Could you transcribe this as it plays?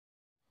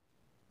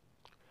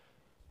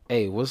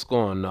Hey, what's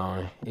going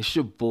on? It's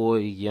your boy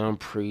Young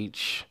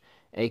Preach,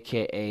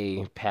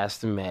 aka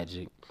Pastor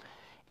Magic.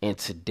 And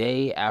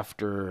today,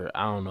 after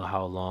I don't know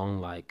how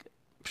long, like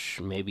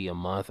maybe a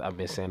month, I've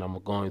been saying I'm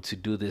going to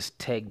do this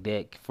tech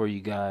deck for you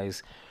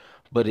guys.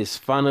 But it's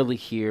finally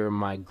here.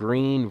 My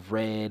green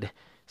red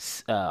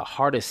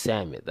heart of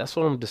salmon. That's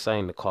what I'm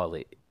deciding to call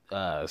it.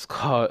 It's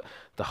called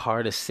the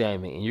heart of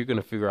salmon, and you're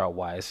gonna figure out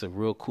why. It's a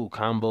real cool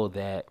combo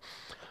that,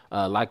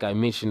 like I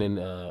mentioned in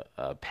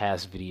a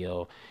past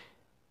video.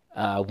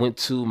 I went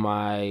to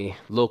my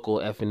local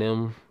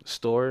F&M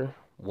store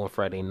one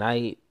Friday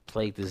night,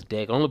 played this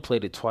deck. I only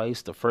played it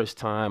twice. The first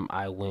time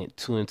I went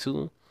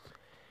 2-2,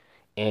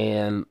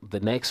 and the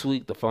next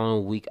week, the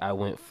following week, I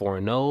went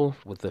 4-0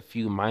 with a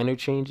few minor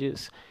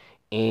changes.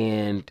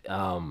 And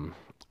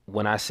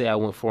when I say I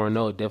went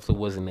 4-0, it definitely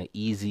wasn't an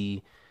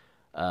easy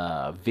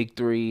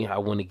victory. I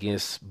went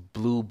against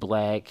Blue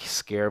Black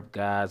Scarab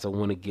Gods. I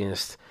went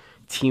against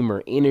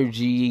Teamer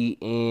Energy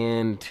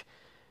and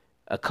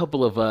a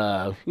couple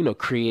of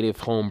creative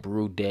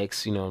homebrew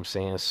decks, you know what I'm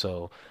saying?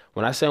 So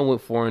when I say I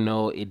went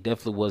 4-0, it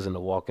definitely wasn't a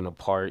walk in the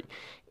park.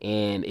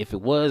 And if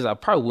it was, I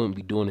probably wouldn't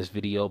be doing this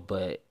video,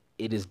 but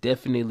it is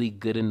definitely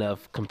good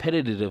enough,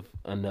 competitive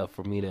enough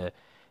for me to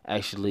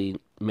actually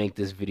make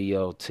this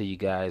video, tell you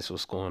guys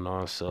what's going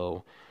on.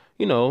 So,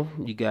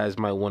 you guys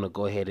might want to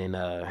go ahead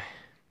and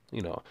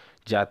you know,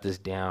 jot this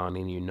down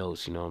in your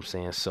notes, you know what I'm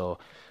saying? So,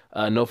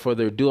 no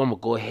further ado, I'm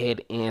gonna go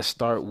ahead and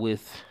start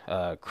with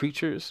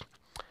creatures.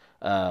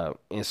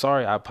 And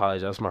sorry, I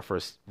apologize. That's my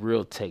first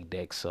real tech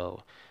deck,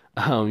 so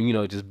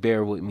just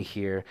bear with me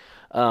here.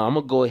 I'm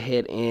gonna go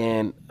ahead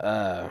and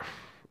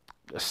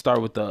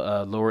start with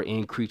the lower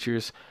end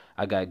creatures.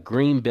 I got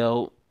Green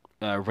Belt,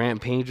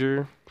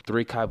 Rampager,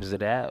 3 copies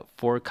of that,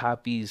 4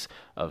 copies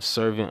of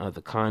Servant of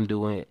the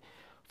Conduit,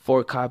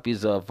 4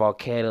 copies of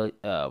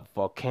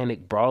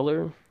Volcanic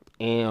Brawler,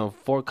 and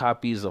 4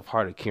 copies of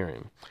Heart of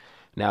Curing.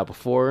 Now,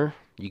 before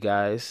you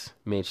guys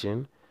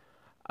mention,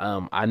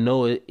 I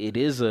know it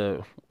is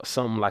a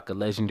something like a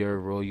legendary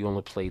rule. You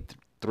only play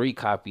 3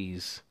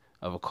 copies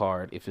of a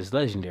card if it's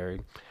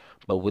legendary.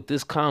 But with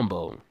this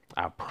combo,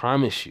 I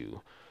promise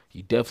you,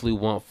 you definitely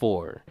want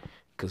 4.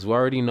 Because we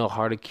already know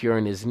Heart of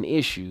Curing is an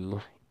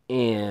issue.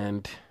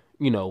 And,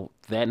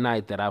 that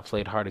night that I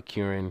played Heart of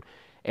Curing,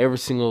 every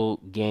single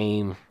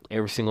game,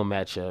 every single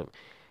matchup,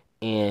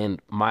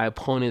 and my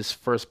opponent's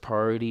first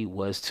priority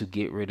was to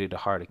get rid of the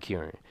Heart of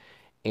Curing.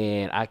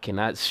 And I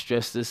cannot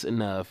stress this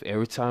enough.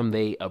 Every time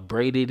they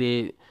abraded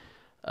it,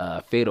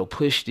 Fatal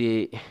pushed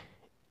it.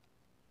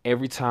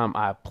 Every time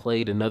I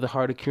played another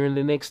Heart of Curing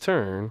the next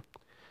turn,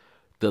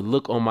 the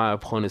look on my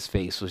opponent's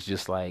face was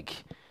just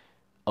like,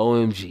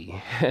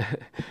 OMG.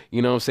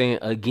 You know what I'm saying?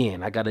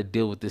 Again, I got to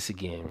deal with this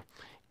again.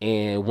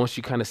 And once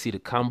you kind of see the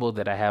combo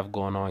that I have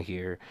going on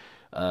here,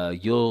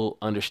 you'll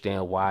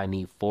understand why I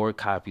need 4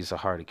 copies of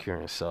Heart of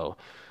Curing. So,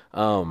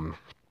 um,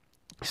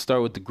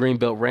 start with the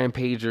Greenbelt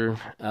Rampager.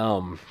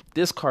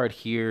 This card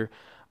here,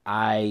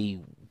 I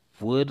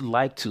would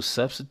like to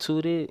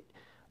substitute it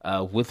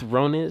with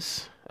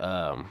Ronus,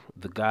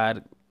 the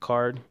God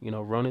card,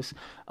 Ronus,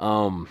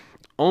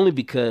 only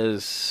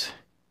because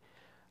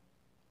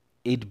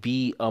it'd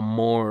be a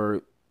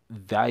more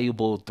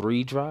valuable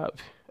 3 drop.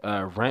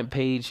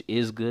 Rampage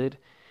is good.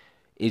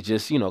 It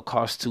just,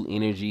 costs 2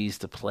 energies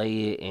to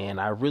play it,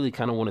 and I really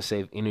kind of want to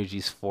save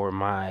energies for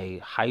my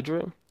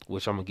Hydra,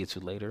 which I'm gonna get to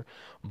later.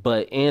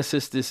 But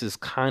Ancestors is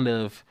kind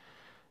of,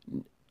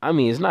 I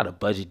mean, it's not a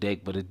budget deck,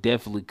 but it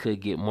definitely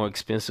could get more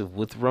expensive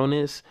with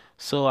Ronus.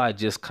 So I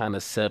just kind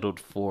of settled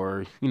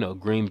for,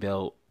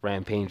 Greenbelt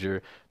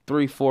Rampager,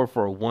 3/4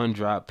 for a 1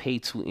 drop, pay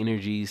 2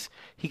 energies.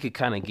 He could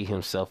kind of get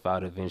himself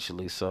out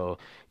eventually. So,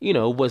 it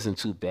wasn't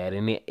too bad.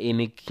 And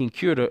it can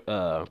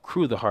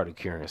crew the Heart of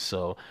Curing.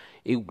 So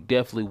it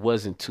definitely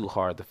wasn't too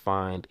hard to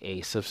find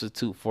a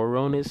substitute for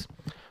Ronus.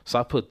 So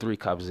I put 3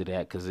 copies of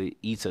that because it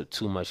eats up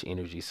too much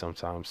energy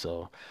sometimes.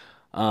 So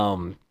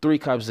 3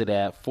 copies of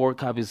that, 4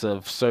 copies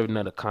of Serving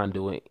of the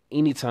Conduit.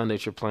 Anytime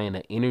that you're playing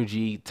an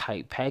energy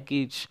type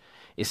package,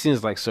 it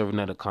seems like Serving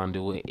of the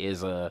Conduit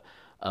is a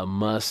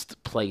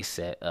must play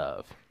set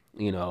of.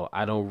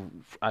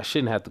 I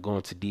shouldn't have to go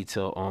into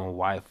detail on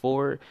why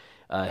 4.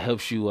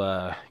 Helps you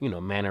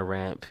mana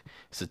ramp.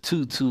 It's a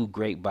 2/2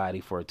 great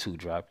body for a 2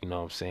 drop, you know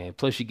what I'm saying?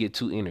 Plus you get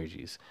 2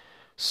 energies.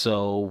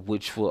 So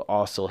which will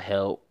also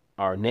help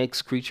our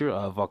next creature,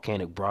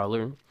 Volcanic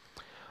Brawler.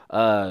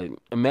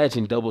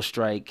 Imagine double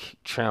strike,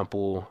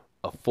 trample,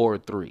 a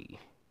 4/3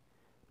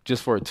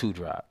 just for a 2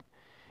 drop.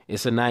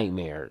 It's a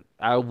nightmare.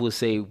 I would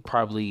say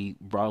probably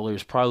Brawler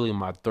is probably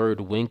my third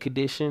win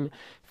condition.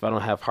 If I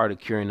don't have Heart of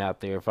Curing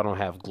out there, if I don't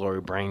have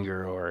Glory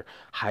Bringer or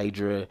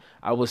Hydra,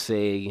 I would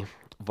say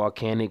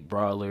Volcanic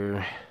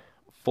Brawler,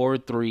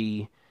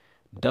 4/3,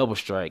 double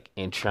strike,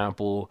 and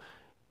trample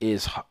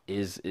is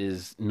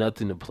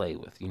nothing to play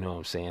with. You know what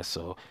I'm saying?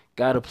 So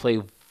gotta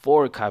play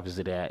 4 copies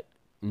of that,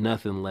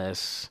 nothing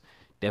less.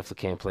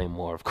 Definitely can't play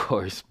more, of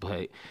course,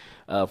 but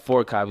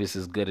 4 copies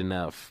is good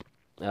enough.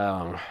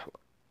 Um,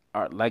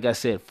 like I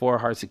said, 4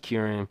 hearts of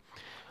curing.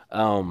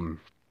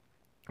 Um,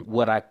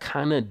 What I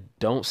kind of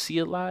don't see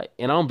a lot,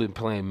 and I've been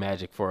playing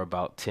Magic for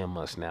about 10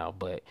 months now,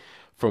 but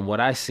from what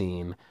I've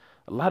seen,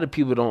 a lot of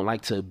people don't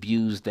like to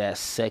abuse that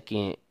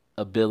second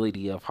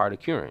ability of Heart of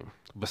Curing.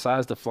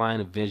 Besides the Flying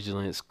and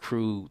Vigilance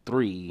Crew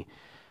 3,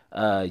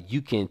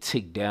 you can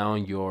tick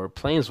down your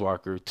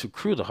Planeswalker to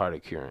crew the Heart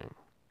of Curing.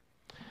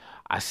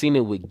 I seen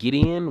it with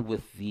Gideon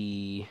with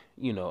the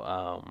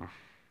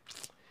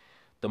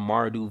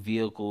Mardu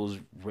vehicles,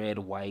 red,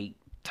 white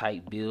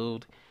type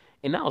build,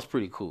 and that was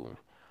pretty cool.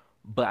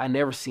 But I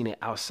never seen it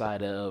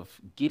outside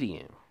of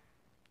Gideon.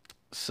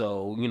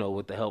 So,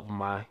 with the help of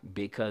my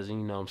big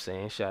cousin, you know what I'm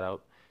saying? Shout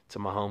out to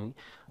my homie.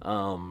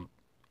 Um,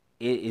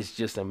 it is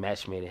just a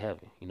match made in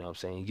heaven. You know what I'm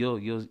saying?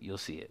 You'll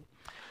see it.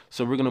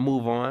 So we're gonna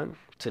move on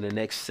to the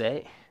next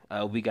set.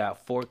 We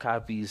got 4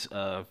 copies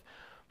of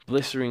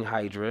Blistering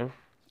Hydra,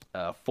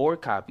 4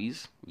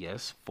 copies,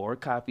 yes, 4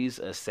 copies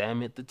of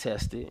Samut the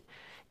Tested,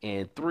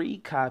 and 3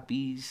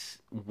 copies,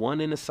 one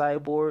in the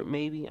sideboard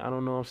maybe. I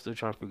don't know. I'm still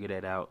trying to figure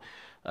that out.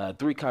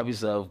 3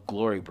 copies of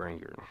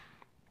Glorybringer.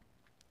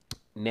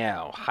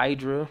 Now,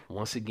 Hydra,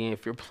 once again,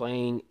 if you're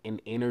playing an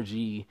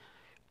energy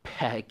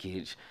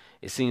package,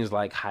 it seems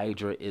like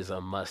Hydra is a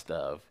must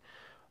of.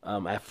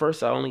 At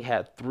first, I only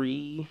had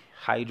 3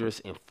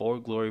 Hydras and 4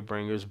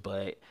 Glorybringers,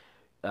 but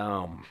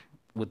um,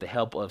 with the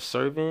help of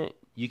Servant,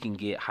 you can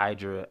get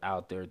Hydra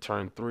out there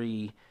turn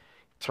 3,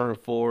 turn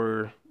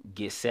 4,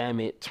 get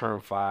Samit, turn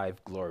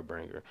 5,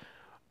 Glorybringer.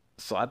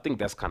 So I think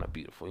that's kind of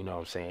beautiful, you know what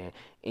I'm saying?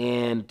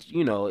 And,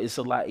 it's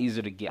a lot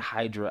easier to get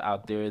Hydra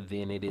out there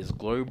than it is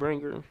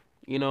Glorybringer.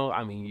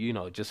 I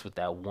mean, just with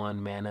that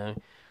 1 mana,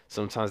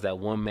 sometimes that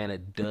 1 mana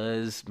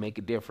does make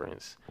a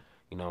difference.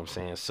 You know what I'm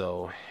saying?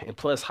 So, and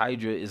plus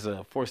Hydra is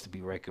a force to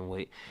be reckoned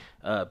with.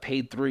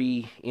 Pay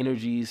 3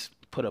 energies,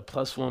 put a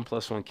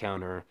 +1/+1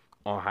 counter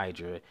on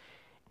Hydra,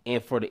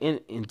 and for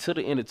until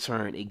the end of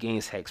turn, it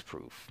gains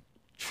hexproof.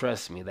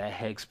 Trust me, that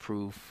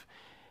hexproof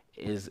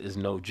is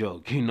no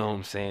joke. You know what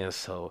I'm saying?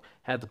 So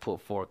had to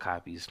put 4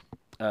 copies.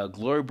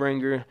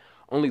 Glorybringer,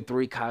 only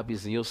 3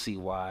 copies, and you'll see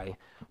why.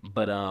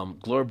 But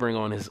Glorybringer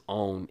on his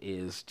own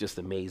is just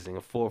amazing.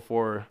 A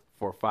 4/4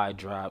 for 5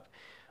 drop.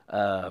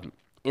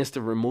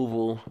 Instant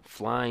removal,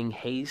 flying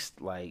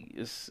haste. Like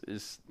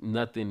it's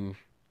nothing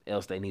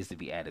else that needs to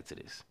be added to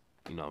this.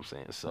 You know what I'm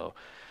saying? So,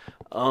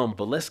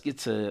 but let's get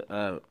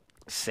to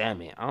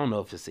Salmon. I don't know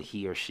if it's a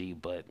he or she,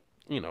 but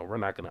we're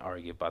not gonna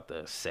argue about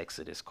the sex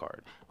of this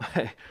card.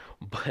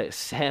 But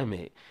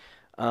Salmon,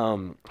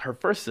 her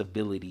first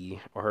ability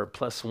or her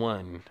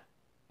 +1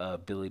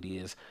 ability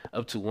is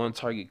up to one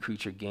target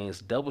creature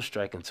gains double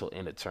strike until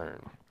end of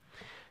turn.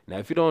 Now,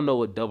 if you don't know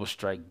what double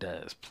strike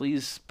does,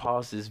 please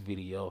pause this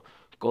video,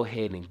 go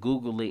ahead and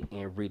Google it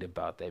and read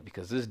about that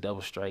because this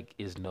double strike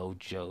is no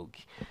joke.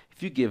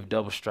 If you give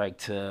double strike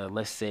to,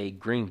 let's say,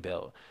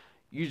 Greenbelt,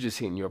 you're just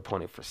hitting your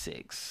opponent for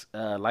 6.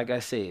 Like I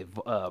said,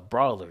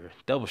 Brawler,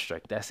 double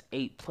strike, that's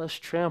 8 plus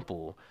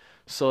trample.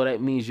 So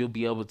that means you'll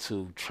be able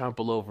to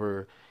trample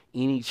over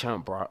any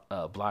chump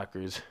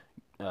blockers,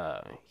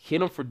 hit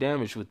them for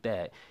damage with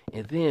that,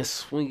 and then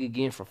swing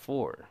again for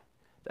 4.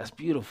 That's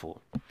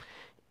beautiful.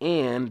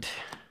 And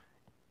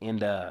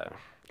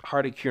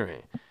Heart of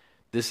Curing.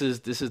 This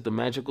is the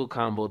magical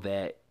combo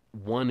that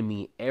won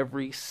me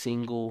every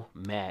single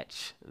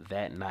match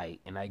that night,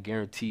 and I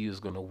guarantee you is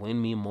gonna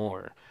win me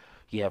more.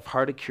 You have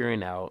Heart of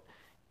Curing out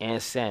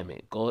and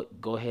Salmon.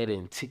 Go ahead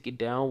and tick it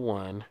down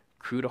 1,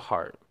 crew the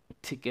heart.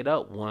 Tick it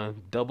up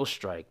 1, double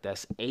strike.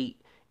 That's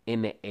 8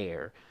 in the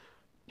air.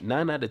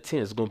 9 out of 10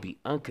 is gonna be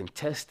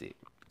uncontested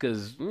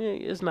because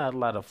it's not a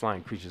lot of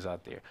flying creatures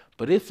out there.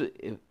 But if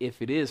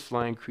it is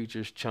flying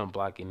creatures chump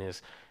blocking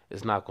this,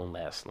 it's not gonna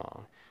last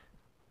long.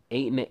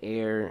 8 in the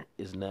air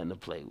is nothing to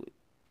play with.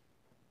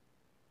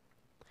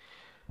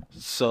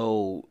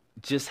 So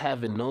just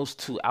having those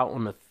two out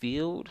on the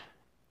field,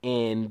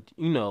 and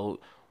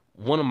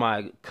one of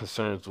my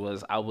concerns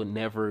was I would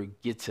never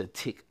get to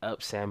tick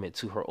up Salmon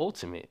to her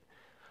ultimate.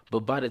 But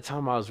by the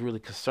time I was really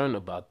concerned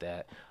about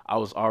that, I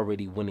was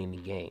already winning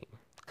the game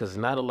because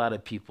not a lot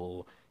of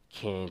people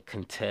can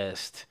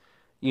contest,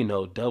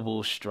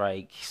 double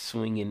strike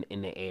swinging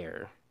in the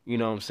air. You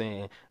know what I'm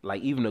saying?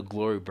 Like even a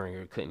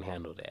Glorybringer couldn't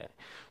handle that.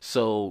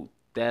 So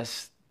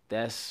that's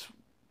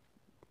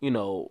you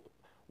know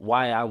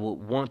why I would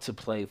want to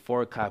play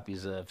 4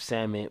 copies of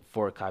Salmon,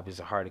 4 copies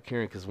of Heart of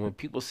Kieran, because when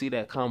people see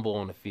that combo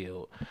on the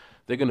field,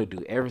 they're gonna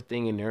do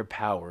everything in their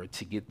power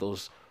to get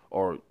those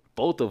or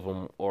both of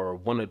them or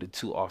one of the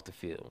two off the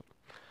field.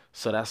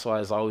 So that's why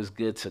it's always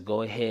good to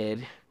go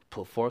ahead,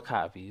 put 4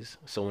 copies.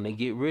 So when they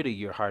get rid of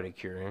your Heart of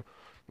Curing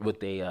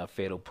with a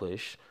fatal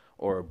push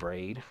or a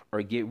braid,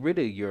 or get rid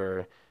of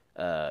your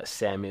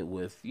salmon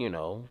with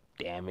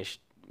damage,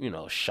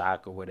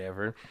 shock or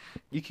whatever,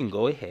 you can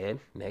go ahead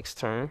next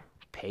turn,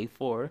 pay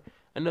 4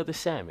 another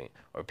salmon,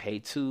 or pay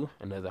 2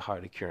 another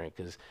Heart of Curing,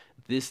 because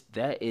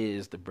that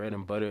is the bread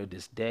and butter of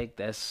this deck.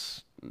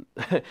 That's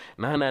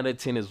 9 out of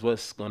 10 is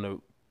what's gonna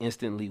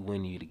instantly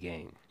win you the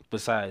game.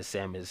 Besides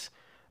Samus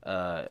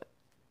uh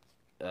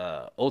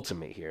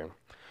ultimate here.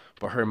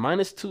 But her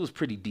 -2 is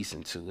pretty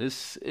decent too.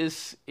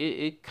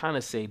 It kind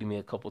of saved me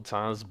a couple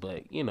times,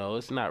 but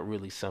it's not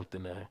really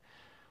something to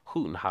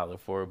hoot and holler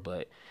for.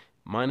 But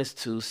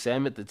 -2,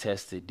 Samut the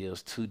Tested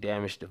deals 2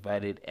 damage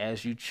divided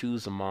as you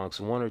choose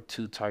amongst one or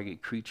two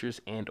target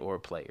creatures and or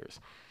players.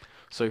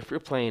 So if you're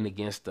playing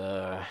against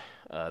the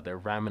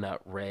Ramming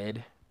Up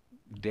Red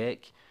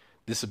deck,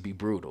 this would be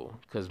brutal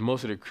because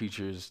most of the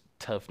creatures'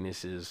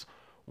 toughness is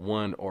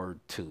 1 or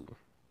 2.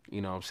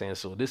 You know what I'm saying?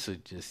 So this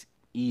would just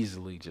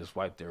easily just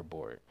wipe their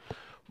board.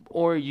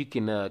 Or you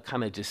can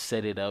kind of just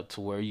set it up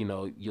to where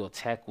you'll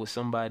attack with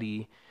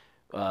somebody.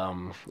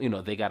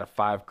 They got a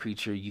 5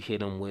 creature. You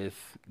hit them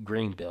with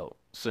Green Belt,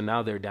 so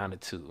now they're down to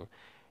 2.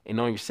 And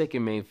on your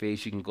second main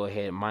phase, you can go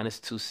ahead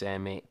 -2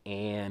 salmon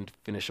and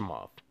finish them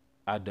off.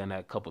 I've done that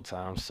a couple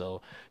times,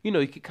 so you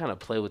can kind of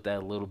play with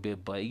that a little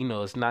bit, but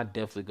it's not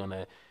definitely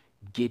gonna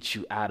get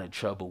you out of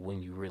trouble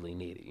when you really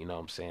need it. You know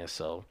what I'm saying?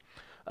 So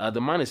the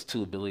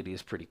 -2 ability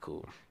is pretty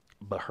cool,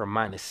 but her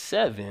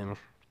 -7,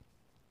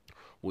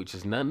 which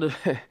is none,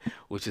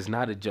 which is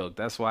not a joke.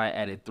 That's why I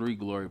added 3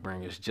 glory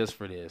bringers just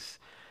for this.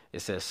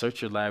 It says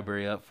search your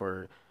library up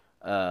for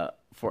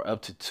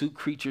up to 2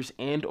 creatures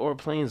and or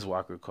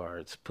planeswalker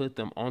cards. Put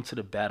them onto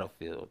the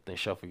battlefield, then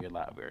shuffle your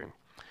library.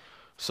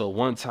 So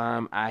one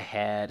time I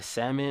had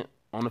Salmon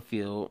on the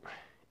field,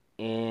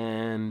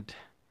 and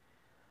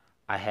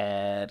I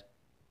had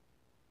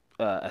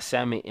a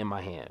Salmon in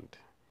my hand.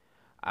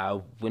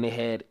 I went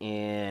ahead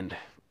and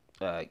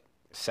uh,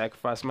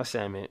 sacrificed my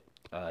Salmon,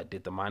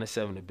 did the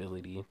 -7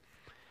 ability,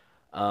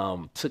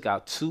 took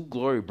out 2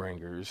 glory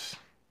bringers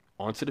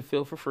onto the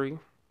field for free,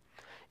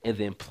 and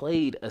then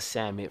played a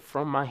Salmon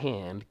from my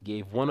hand,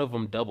 gave one of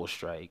them double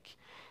strike,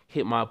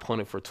 hit my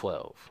opponent for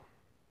 12.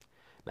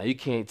 Now you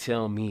can't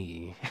tell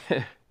me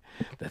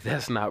that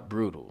that's not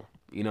brutal.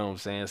 You know what I'm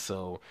saying?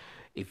 So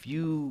if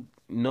you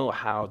know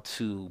how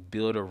to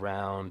build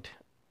around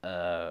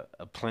a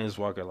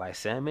planeswalker like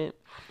Salmon,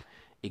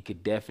 it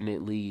could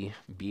definitely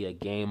be a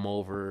game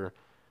over,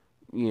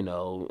 you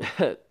know,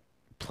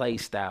 play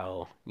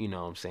style, what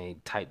I'm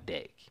saying, type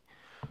deck.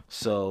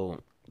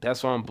 So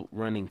that's why I'm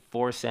running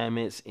 4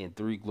 Salmons and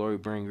 3 Glory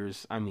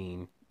Bringers. I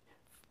mean,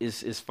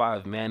 it's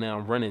 5 mana.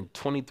 I'm running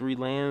 23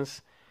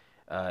 lands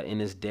in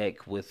this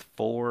deck with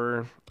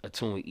 4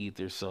 Attune with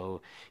Ether.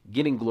 So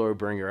getting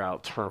Glorybringer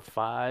out turn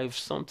 5,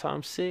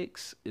 sometimes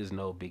 6, is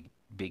no big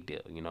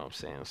deal. You know what I'm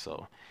saying?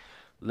 So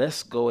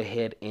let's go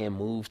ahead and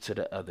move to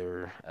the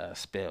other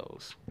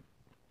spells.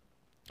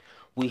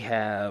 We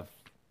have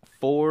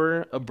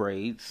 4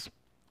 Abrades,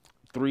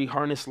 3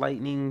 Harness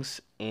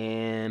Lightnings,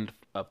 and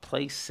a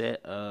play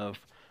set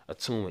of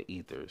Attune with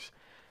Ethers.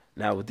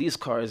 Now with these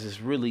cards,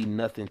 there's really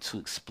nothing to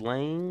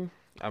explain.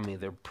 I mean,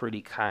 they're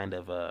pretty kind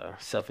of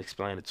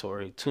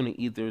self-explanatory. Tuning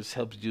Ethers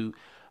helps you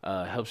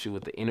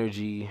with the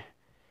energy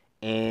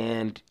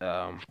and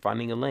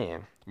finding a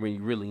land when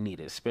you really need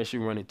it. Especially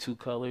running 2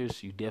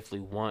 colors, you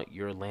definitely want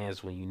your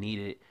lands when you need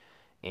it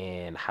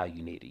and how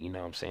you need it. You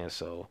know what I'm saying?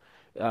 So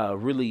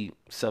really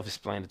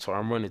self-explanatory.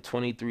 I'm running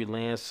 23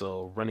 lands,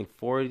 so running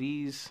 4 of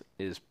these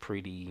is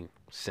pretty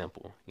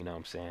simple. You know what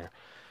I'm saying?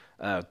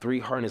 3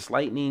 Harness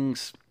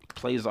Lightnings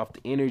plays off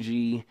the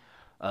energy.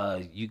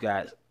 You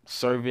got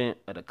Servant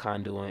of the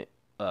Conduit,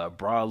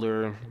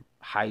 Brawler,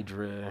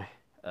 Hydra,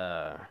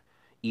 uh,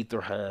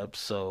 Ether Hub.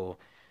 So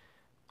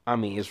I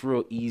mean, it's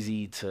real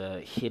easy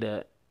to hit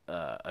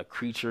a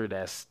creature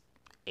that's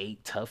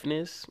 8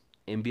 toughness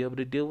and be able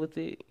to deal with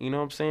it. You know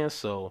what I'm saying?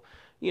 So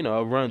I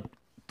run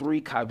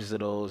 3 copies of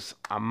those.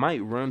 I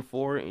might run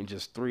 4 and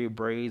just 3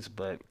 braids,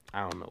 but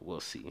I don't know. We'll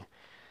see.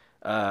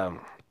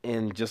 Um,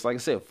 and just like I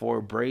said,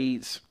 4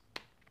 braids.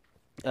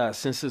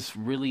 Since it's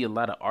really a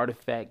lot of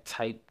artifact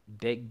type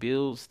deck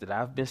builds that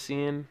I've been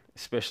seeing,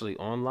 especially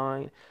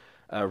online,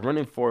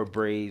 running 4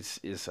 braids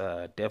is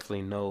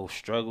definitely no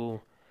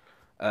struggle.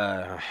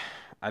 Uh,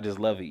 I just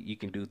love it. You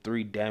can do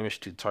 3 damage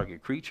to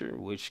target creature,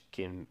 which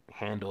can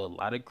handle a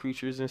lot of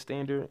creatures in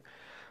standard,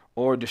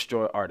 or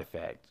destroy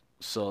artifact.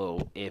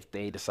 So if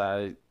they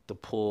decide to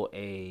pull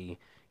a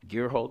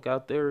Gear Hulk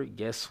out there,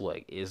 guess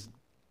what? It's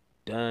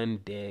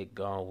done, dead,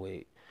 gone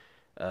with.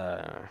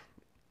 Uh,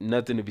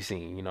 Nothing to be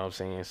seen. You know what I'm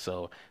saying?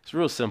 So it's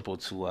real simple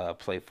to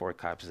play 4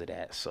 copies of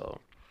that. So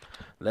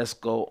let's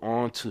go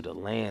on to the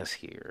lands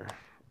here.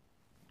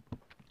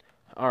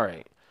 All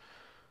right.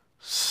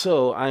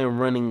 So I am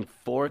running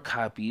 4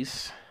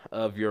 copies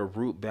of your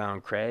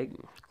Rootbound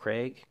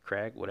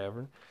Crag,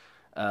 whatever.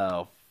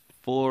 Uh,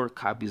 4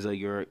 copies of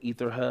your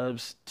Ether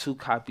Hubs, 2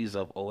 copies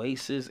of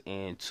Oasis,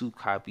 and 2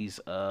 copies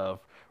of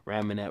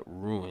Raminette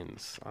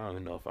Ruins. I don't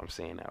even know if I'm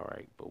saying that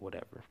right, but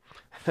whatever.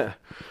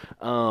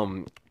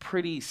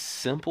 Pretty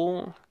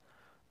simple.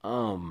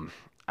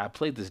 I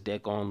played this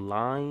deck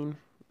online,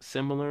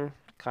 similar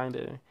kind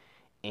of,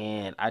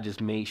 and I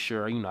just made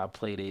sure, I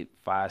played it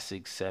 5,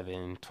 6,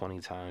 7, 20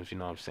 times, you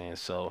know what I'm saying?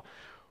 So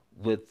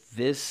with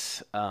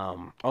this,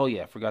 oh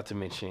yeah, I forgot to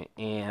mention,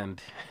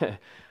 and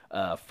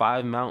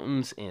 5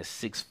 mountains and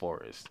 6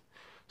 forests.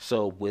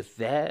 So with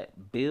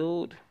that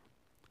build,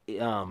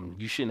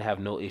 you shouldn't have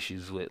no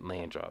issues with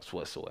land drops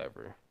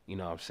whatsoever. You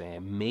know what I'm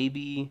saying?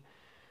 Maybe,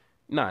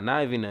 no,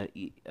 not even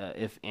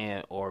if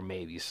and or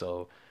maybe.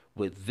 So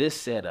with this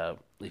setup,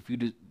 if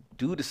you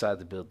do decide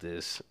to build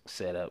this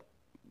setup,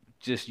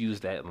 just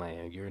use that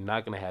land. You're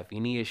not gonna have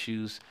any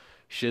issues.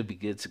 Should be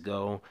good to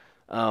go.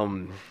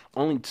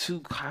 Only two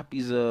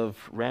copies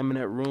of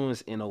Raminette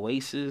Ruins in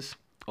Oasis.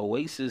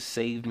 Oasis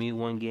saved me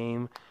one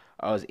game.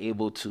 I was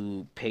able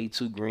to pay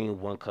two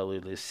green, one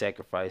colorless,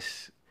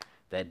 sacrifice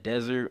that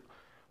desert,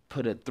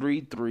 put a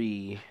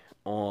 3/3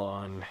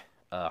 on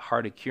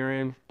Heart of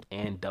Curin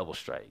and Double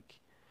Strike.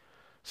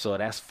 So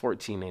that's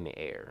 14 in the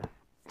air.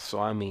 So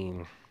I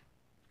mean,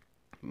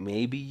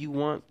 maybe you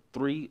want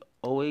three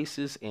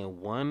Oasis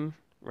and one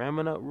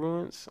Ramming Up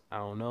Ruins. I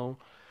don't know.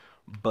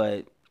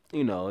 But,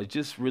 it's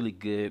just really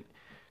good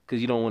because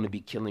you don't want to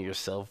be killing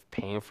yourself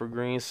paying for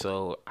green.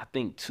 So I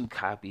think two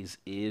copies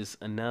is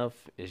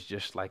enough. It's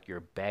just like your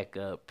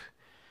backup,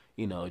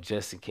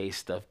 just in case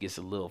stuff gets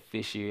a little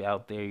fishy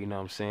out there, you know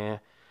what I'm saying?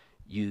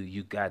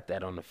 You got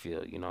that on the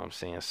field, you know what I'm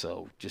saying?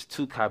 So just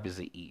two copies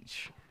of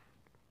each.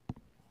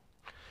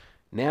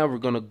 Now we're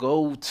gonna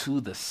go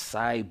to the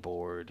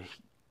sideboard.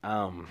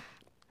 Um,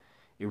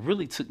 it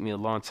really took me a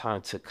long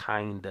time to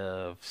kind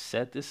of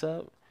set this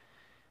up.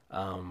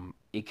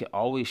 It can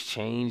always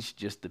change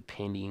just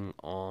depending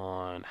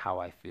on how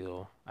I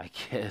feel, I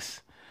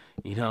guess.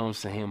 You know what I'm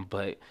saying?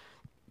 But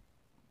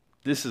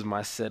this is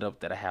my setup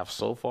that I have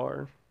so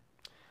far.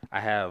 I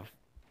have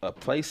a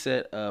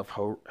playset of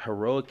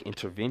heroic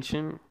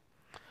intervention,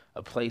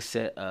 a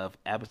playset of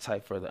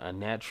appetite for the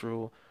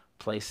unnatural,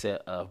 playset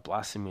of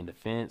blossoming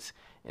defense,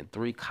 and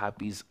three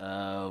copies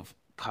of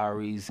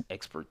Kari's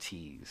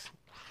expertise.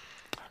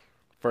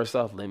 First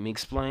off, let me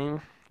explain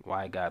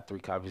why I got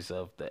three copies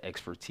of the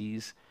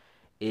expertise.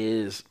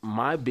 Is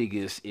my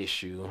biggest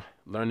issue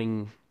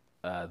learning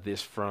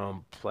this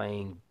from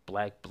playing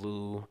Black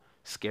Blue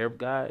Scarab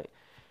Guide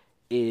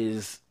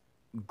is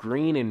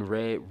green and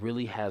red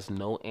really has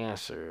no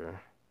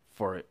answer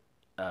for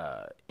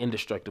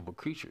indestructible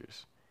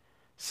creatures.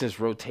 Since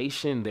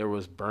rotation, there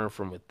was Burn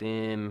from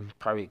Within,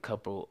 probably a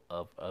couple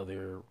of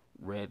other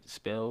red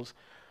spells.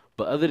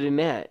 But other than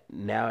that,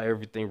 now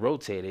everything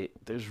rotated.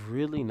 There's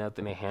really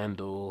nothing to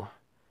handle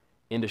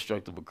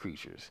indestructible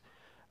creatures.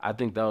 I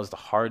think that was the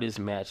hardest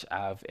match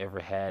I've ever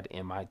had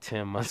in my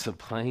 10 months of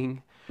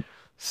playing.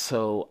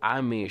 So I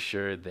made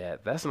sure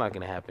that that's not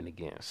going to happen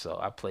again. So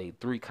I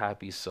played three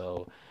copies.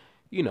 So,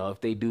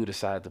 if they do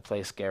decide to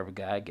play Scavenger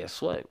Guy,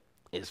 guess what?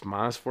 It's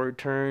mine for a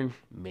turn.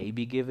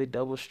 Maybe give it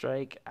double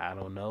strike. I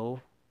don't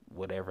know.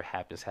 Whatever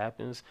happens,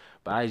 happens.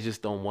 But I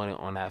just don't want it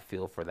on that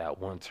field for that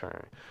one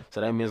turn.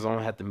 So that means I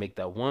don't have to make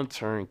that one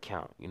turn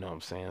count. You know what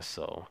I'm saying?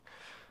 So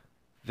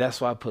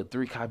that's why I put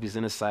three copies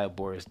in the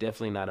sideboard. It's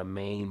definitely not a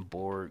main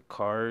board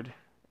card.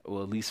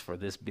 Well, at least for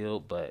this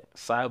build. But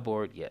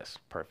sideboard, yes,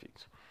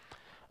 perfect.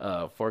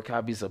 Four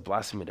copies of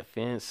Blossoming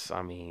Defense.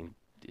 I mean,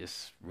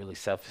 it's really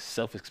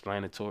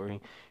self-explanatory.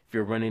 If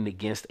you're running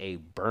against a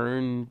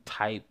burn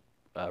type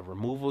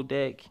removal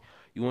deck,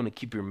 you want to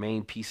keep your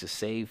main pieces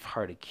safe.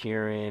 Heart of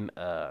Kieran,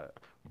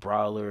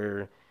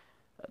 Brawler,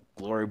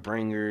 Glory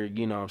Bringer.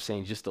 You know what I'm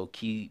saying? Just those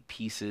key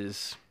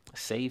pieces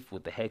safe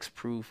with the hex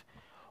proof.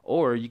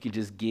 Or you can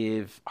just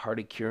give Heart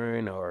of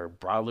Kieran or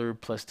Brawler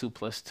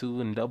 +2/+2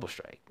 and double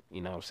strike.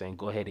 You know what I'm saying?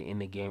 Go ahead and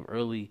end the game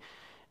early.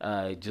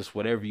 Just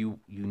whatever you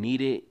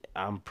need it.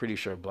 I'm pretty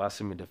sure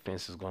Blossoming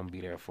Defense is going to be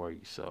there for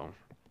you. So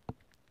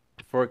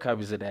four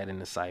copies of that in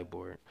the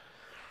sideboard.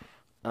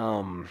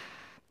 Um,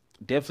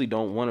 Definitely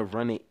don't want to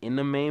run it in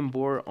the main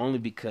board only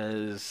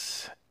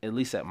because at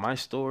least at my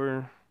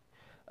store,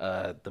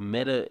 the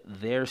meta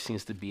there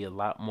seems to be a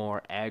lot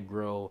more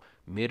aggro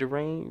mid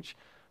range.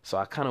 So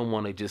I kind of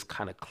want to just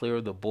kind of clear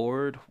the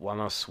board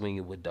while I'm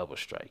swinging with double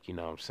strike. You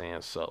know what I'm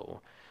saying?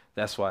 So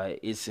that's why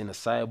it's in the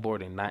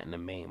sideboard and not in the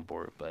main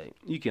board. But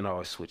you can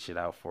always switch it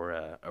out for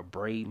a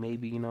braid,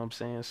 maybe. You know what I'm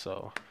saying?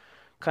 So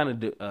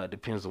kind of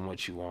depends on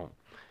what you want.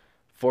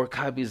 Four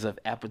copies of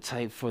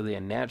Appetite for the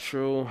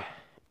Unnatural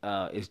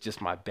is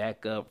just my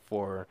backup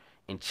for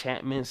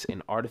enchantments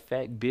and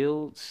artifact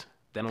builds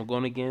that I'm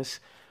going against.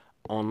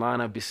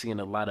 Online, I've been seeing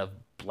a lot of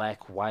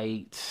black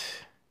white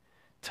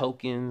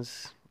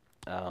tokens.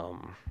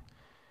 Um,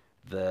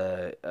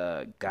 the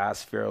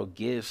God's Pharaoh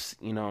gifts,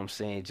 you know what I'm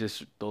saying?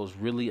 Just those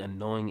really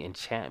annoying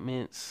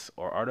enchantments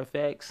or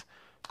artifacts.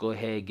 Go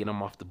ahead, get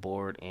them off the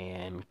board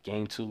and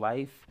gain two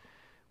life.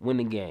 Win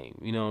the game.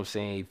 You know what I'm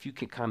saying? If you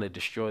can kind of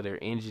destroy their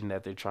engine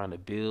that they're trying to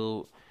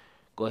build,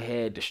 go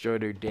ahead, destroy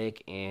their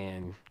deck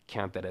and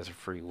count that as a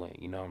free win.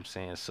 You know what I'm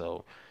saying?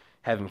 So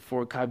having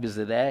four copies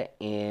of that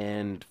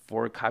and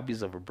four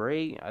copies of a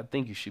braid, I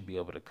think you should be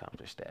able to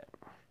accomplish that.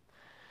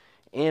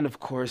 And of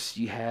course,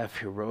 you have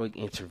heroic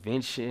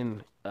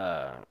intervention.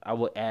 I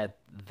will add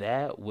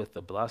that with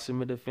the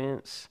blossom of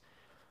defense.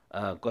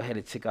 Go ahead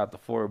and take out the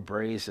four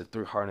braids, the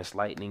three harness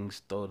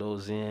lightnings, throw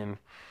those in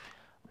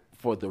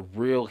for the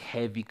real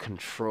heavy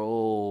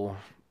control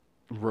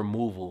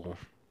removal,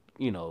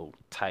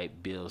 type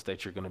builds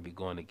that you're going to be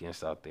going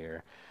against out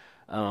there.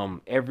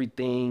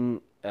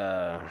 Everything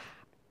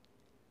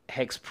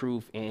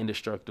hexproof and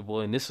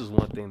indestructible. And this is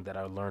one thing that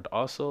I learned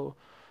also.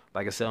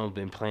 Like I said, I've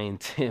been playing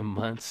 10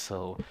 months,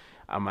 so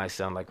I might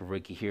sound like a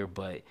rookie here,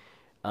 but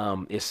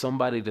if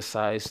somebody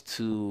decides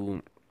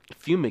to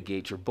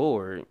fumigate your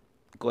board,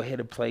 go ahead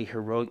and play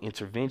Heroic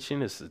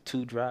Intervention. It's a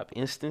 2-drop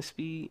instant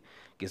speed.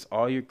 Gets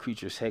all your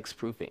creatures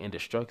hexproof and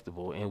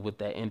indestructible. And with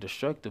that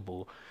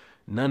indestructible,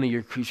 none of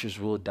your creatures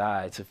will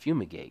die to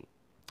fumigate.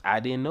 I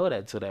didn't know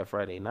that till that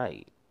Friday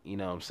night. You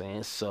know what I'm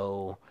saying?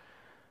 So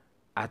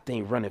I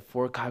think running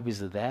 4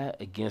 copies of that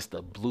against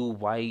a blue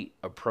white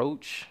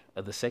approach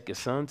of the second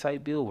sun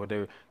type build where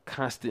they're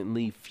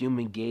constantly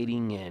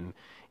fumigating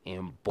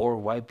and board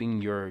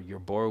wiping your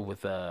board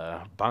with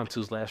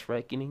Bantu's Last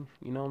Reckoning,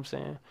 you know what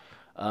I'm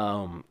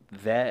saying?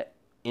 That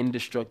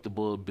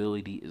indestructible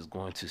ability is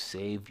going to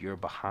save your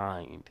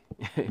behind.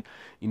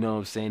 You know what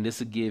I'm saying? This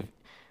will give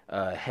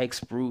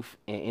hexproof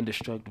and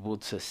indestructible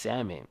to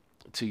Samut,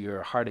 to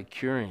your Heart of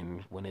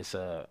Curing when it's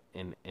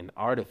an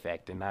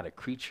artifact and not a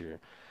creature.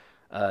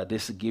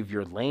 This will give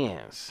your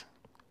lands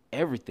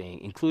everything,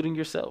 including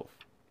yourself.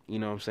 You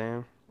know what I'm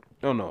saying?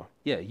 Oh no,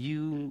 yeah,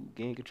 you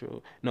gain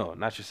control. No,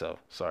 not yourself.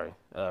 Sorry,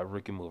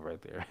 rookie move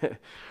right there.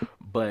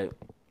 But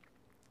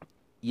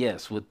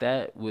yes, with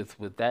that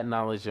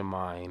knowledge in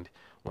mind,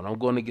 when I'm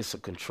going against a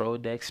control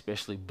deck,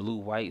 especially blue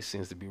white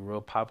seems to be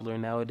real popular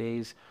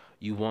nowadays.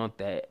 You want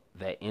that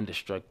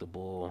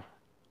indestructible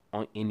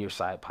in your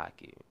side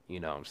pocket.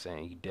 You know what I'm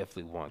saying? You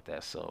definitely want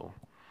that. So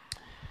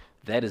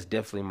that is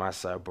definitely my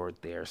sideboard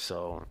there.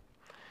 So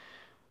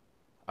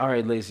all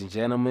right, ladies and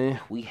gentlemen,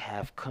 we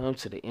have come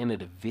to the end of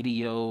the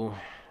video.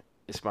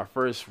 It's my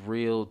first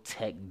real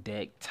tech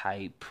deck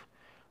type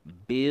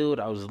build.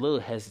 I was a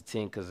little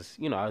hesitant because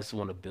I just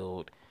want to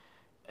build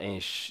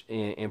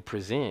and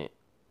present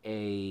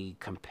a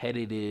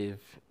competitive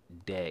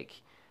deck.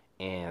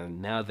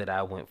 And now that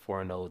I went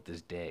 4-0 with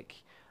this deck,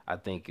 I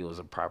think it was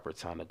a proper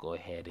time to go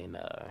ahead and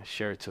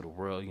share it to the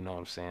world. You know what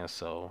I'm saying?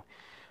 So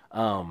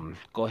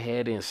go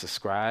ahead and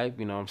subscribe,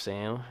 you know what I'm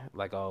saying?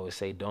 Like I always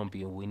say, don't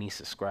be a weenie,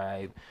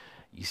 subscribe.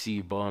 You see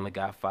your boy only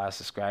got 5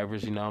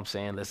 subscribers, you know what I'm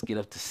saying? Let's get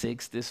up to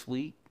 6 this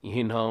week,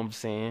 you know what I'm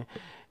saying?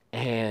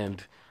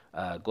 And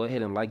go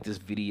ahead and like this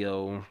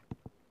video.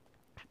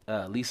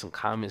 Leave some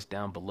comments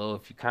down below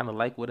if you kind of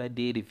like what I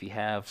did, if you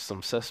have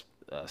some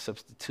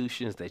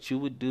substitutions that you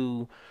would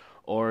do,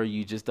 or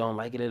you just don't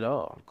like it at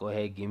all. Go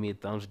ahead, give me a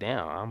thumbs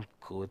down. I'm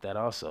cool with that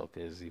also,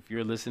 because if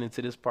you're listening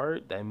to this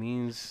part, that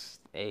means,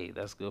 hey,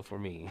 that's good for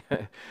me.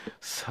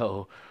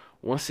 So,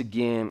 once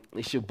again,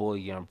 it's your boy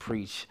Young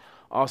Preach,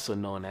 also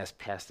known as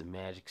Pastor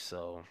Magic.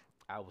 So,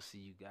 I will see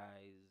you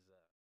guys.